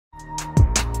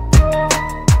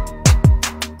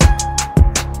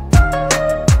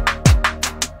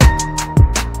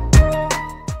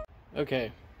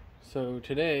Okay, so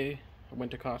today I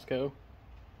went to Costco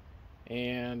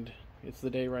and it's the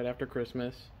day right after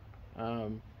Christmas. I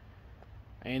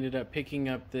ended up picking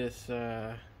up this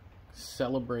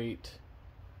Celebrate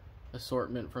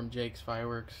assortment from Jake's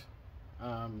Fireworks.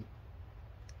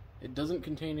 It doesn't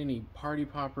contain any party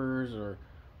poppers or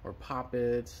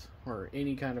poppets or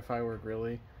any kind of firework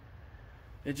really.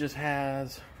 It just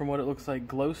has, from what it looks like,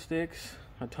 glow sticks,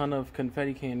 a ton of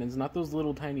confetti cannons, not those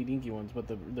little tiny dinky ones, but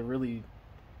the really,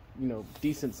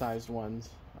 decent sized ones.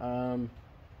 There's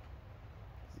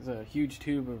a huge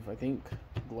tube of, I think,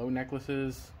 glow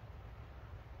necklaces,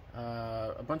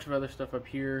 a bunch of other stuff up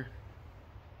here,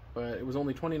 but it was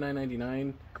only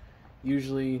 $29.99.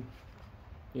 Usually,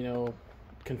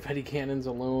 confetti cannons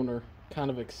alone are kind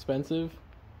of expensive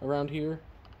around here,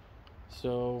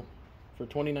 so for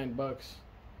 29 bucks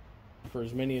for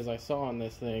as many as I saw on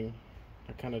this thing,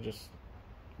 I kind of just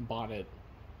bought it.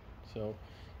 So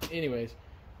anyways,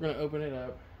 we're gonna open it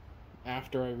up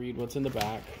after I read what's in the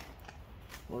back,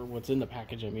 or what's in the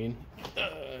package, I mean.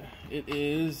 It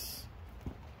is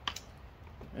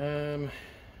 10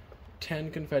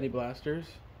 confetti blasters,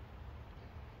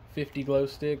 50 glow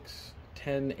sticks,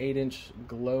 10 8-inch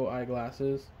glow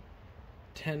eyeglasses,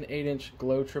 10 8-inch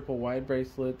glow triple wide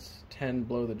bracelets, 10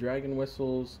 blow the dragon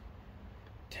whistles,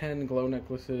 10 glow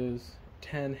necklaces,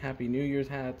 10 Happy New Year's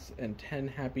hats, and 10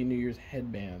 Happy New Year's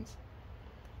headbands.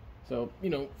 So,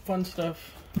 fun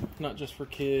stuff, not just for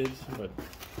kids, but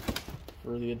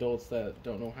for the adults that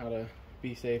don't know how to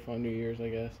be safe on New Year's, I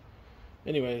guess.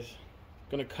 Anyways,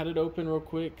 gonna cut it open real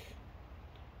quick,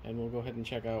 and we'll go ahead and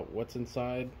check out what's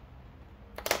inside.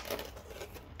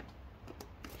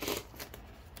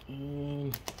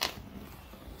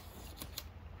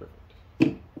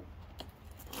 Perfect.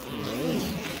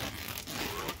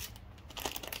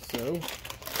 So,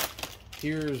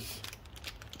 here's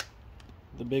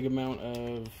the big amount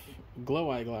of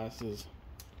glow eyeglasses.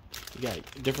 You got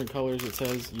different colors. It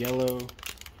says yellow,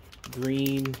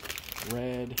 green,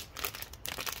 red,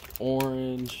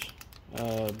 orange,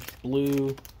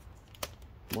 blue,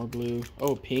 more blue.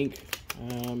 Oh, pink.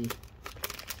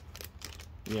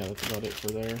 Yeah, that's about it for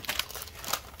there.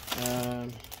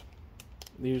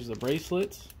 Here's the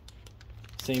bracelets.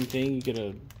 Same thing. You get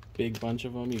a big bunch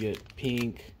of them. You get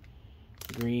pink,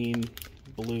 green,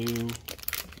 blue,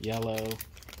 yellow,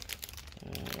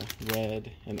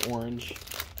 red, and orange.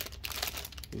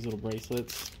 These little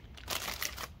bracelets.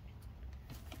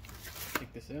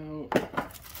 Take this out.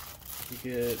 You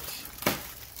get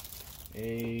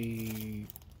a,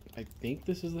 I think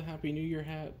this is the Happy New Year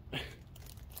hat.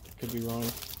 Could be wrong.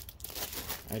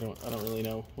 I don't really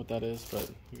know what that is, but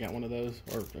we got one of those,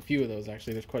 or a few of those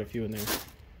actually. There's quite a few in there.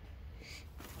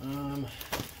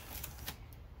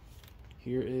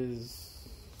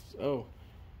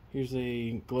 Here's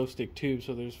a glow stick tube.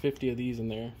 So there's 50 of these in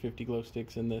there. 50 glow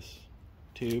sticks in this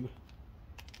tube.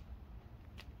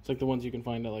 It's like the ones you can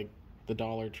find at like the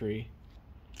Dollar Tree.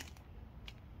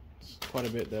 It's quite a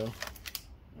bit though.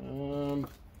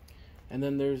 And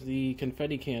then there's the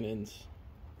confetti cannons.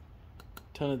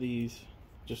 Ton of these.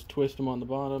 Just twist them on the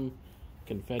bottom.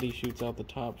 Confetti shoots out the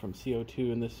top from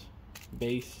CO2 in this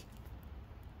base.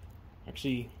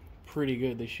 Actually, pretty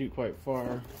good. They shoot quite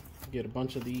far. Get a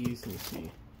bunch of these. Let me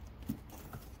see.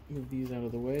 Move these out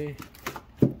of the way.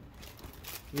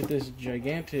 Get this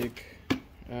gigantic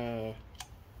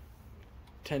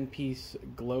 10-piece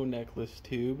glow necklace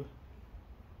tube.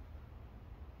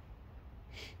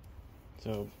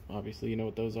 So obviously you know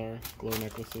what those are, glow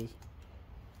necklaces.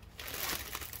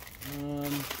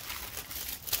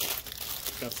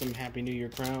 Got some Happy New Year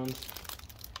crowns.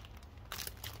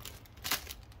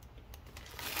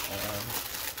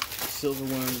 Silver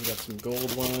ones, got some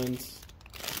gold ones.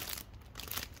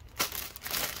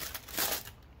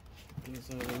 These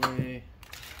out of the way.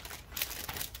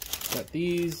 Got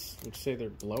these, which say they're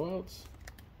blowouts.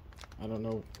 I don't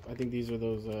know. I think these are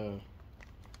those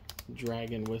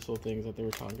dragon whistle things that they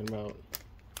were talking about.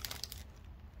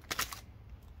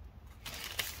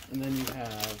 And then you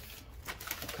have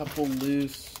a couple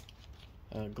loose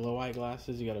glow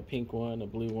eyeglasses. You got a pink one, a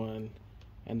blue one,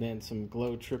 and then some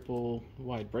glow triple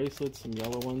wide bracelets, some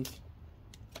yellow ones.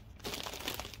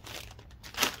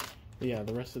 But yeah,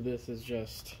 the rest of this is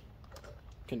just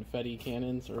confetti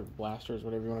cannons or blasters,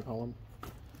 whatever you want to call them.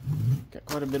 Got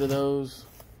quite a bit of those.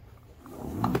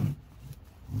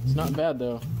 It's not bad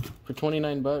though. For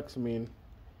 29 bucks, I mean,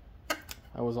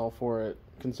 I was all for it,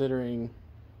 considering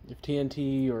if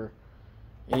TNT or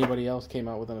anybody else came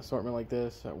out with an assortment like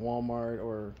this at Walmart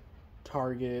or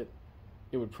Target,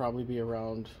 it would probably be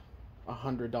around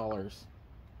 $100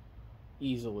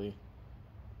 easily.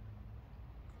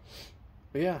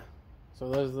 But yeah, So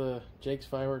there's the Jake's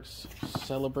Fireworks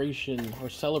Celebration or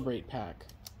Celebrate pack.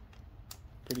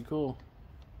 Pretty cool.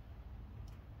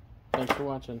 Thanks for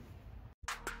watching.